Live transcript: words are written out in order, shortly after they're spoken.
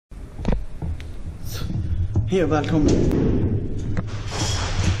Hej och välkommen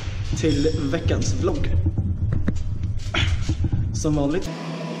till veckans vlogg. Som vanligt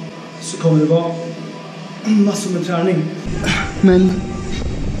så kommer det vara massor med träning. Men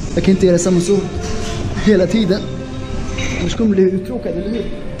jag kan inte göra samma sak hela tiden. Annars kommer det bli uttråkad, eller hur?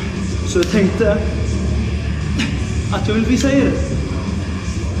 Så jag tänkte att jag vill visa er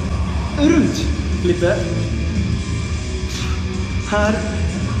runt lite. Här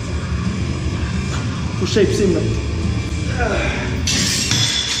på shapesimmet.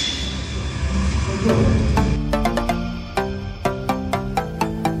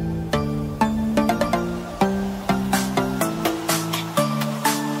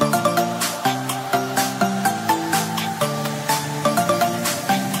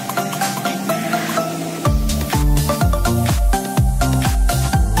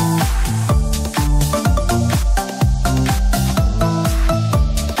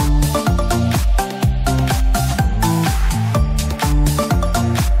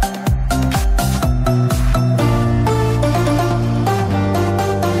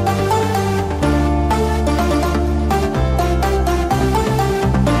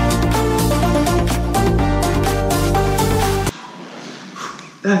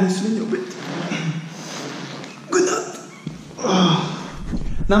 Det här är så jobbigt. Godnatt.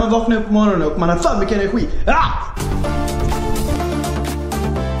 När man vaknar upp på morgonen och man har fan mycket energi.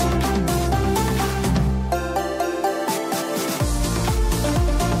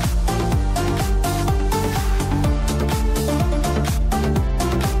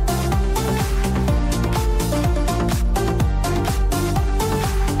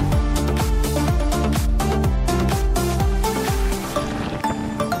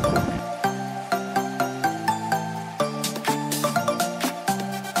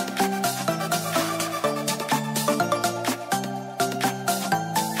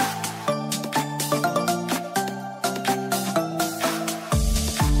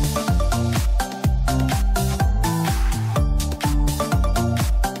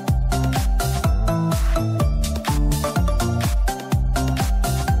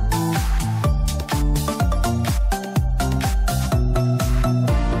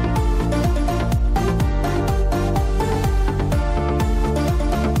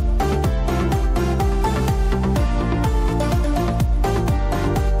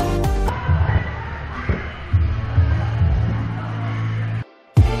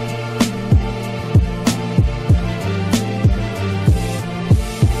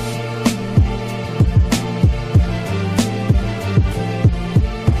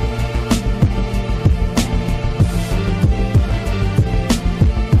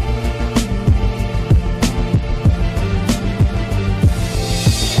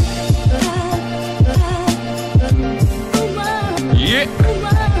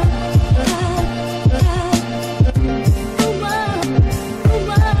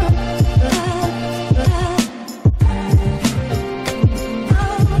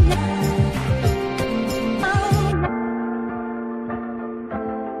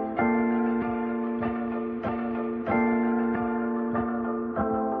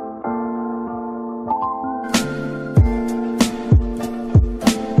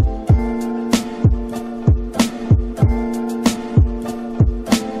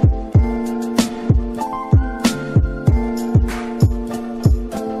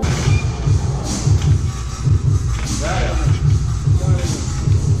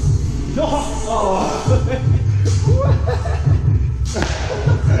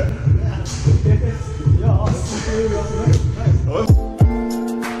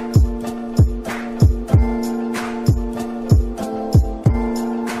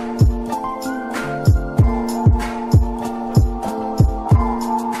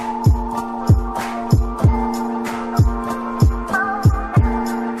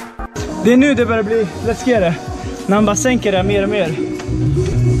 Det är nu det börjar bli läskigare. När man bara sänker det mer och mer.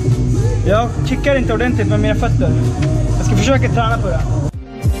 Jag kickar inte ordentligt med mina fötter. Jag ska försöka träna på det.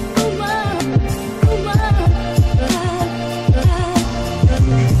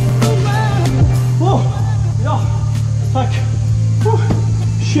 Ja, tack.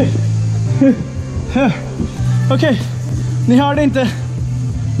 Shit. Okej, ni hörde inte.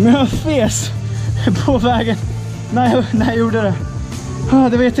 Men jag fes på vägen när jag gjorde det.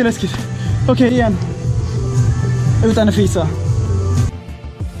 Det var jätteläskigt. Okej, igen. Utan att fisa.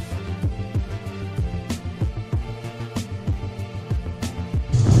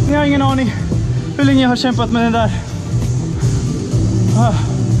 Ni har ingen aning hur länge jag har kämpat med den där.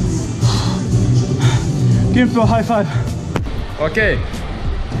 Grymt bra, high five. Okej.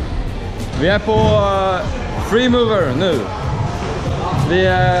 Vi är på Freemovr nu. Vi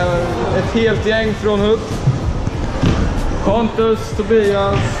är ett helt gäng från Hut Pontus,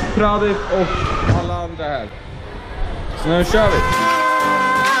 Tobias, Pradip och alla andra här. Så nu kör vi!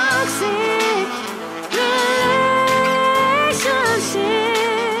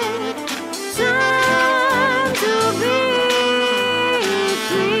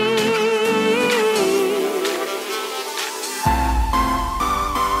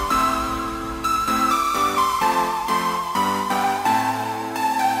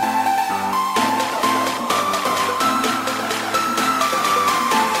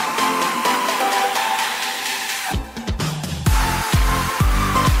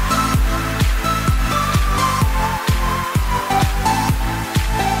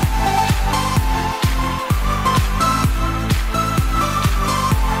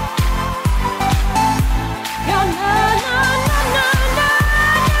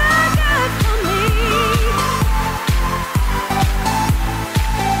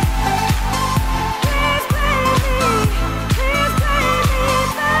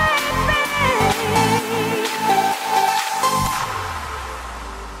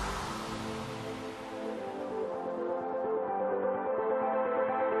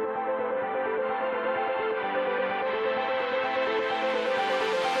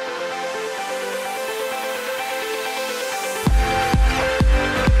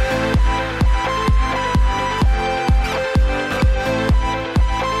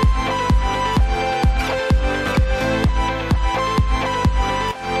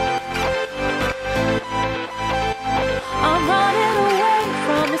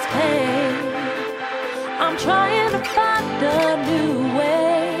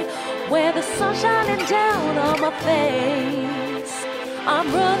 Shining down on my face,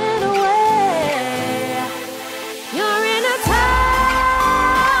 I'm running away. You're in a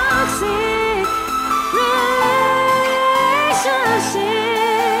toxic relationship.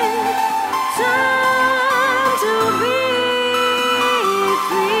 Time to be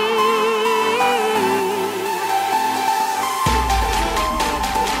free.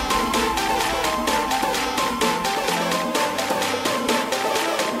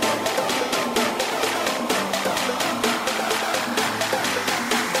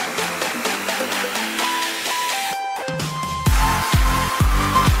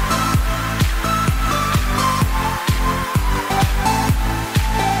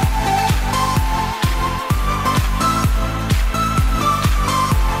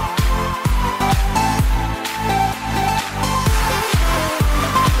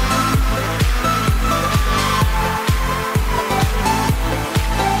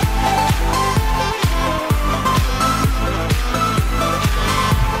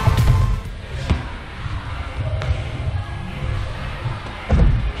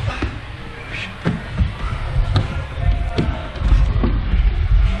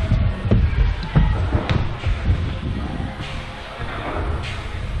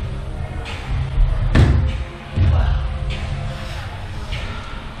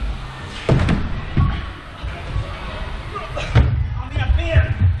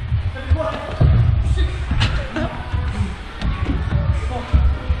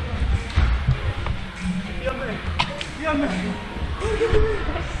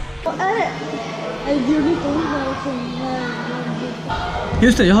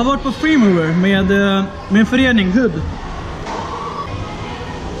 Just det, jag har varit på Freemovr med en förening, Hud.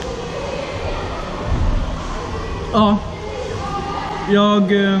 Ja.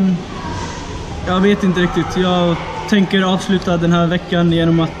 Jag vet inte riktigt. Jag tänker avsluta den här veckan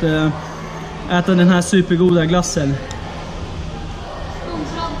genom att äta den här supergoda glassen.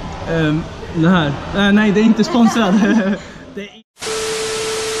 Sponsrad? Den här. Nej, det är inte sponsrad. Det är...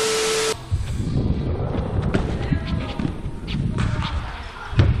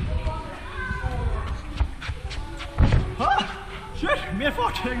 Kör! Mer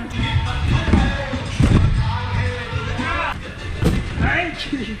fart! Nej!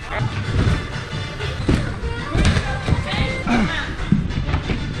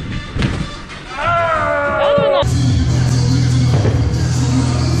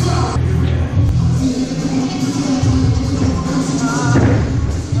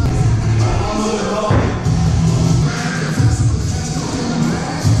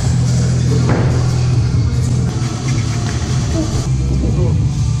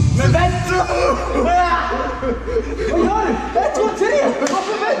 Men vänta! Vad gör du? 1, 2, 3!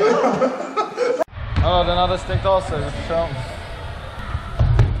 Varför vänta? Ja, den hade stängt av sig. Kör.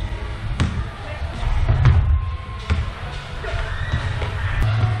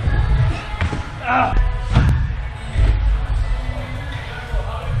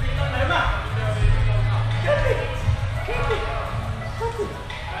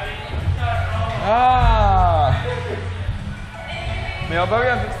 Men jag behöver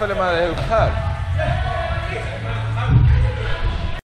egentligen inte följa med dig upp här.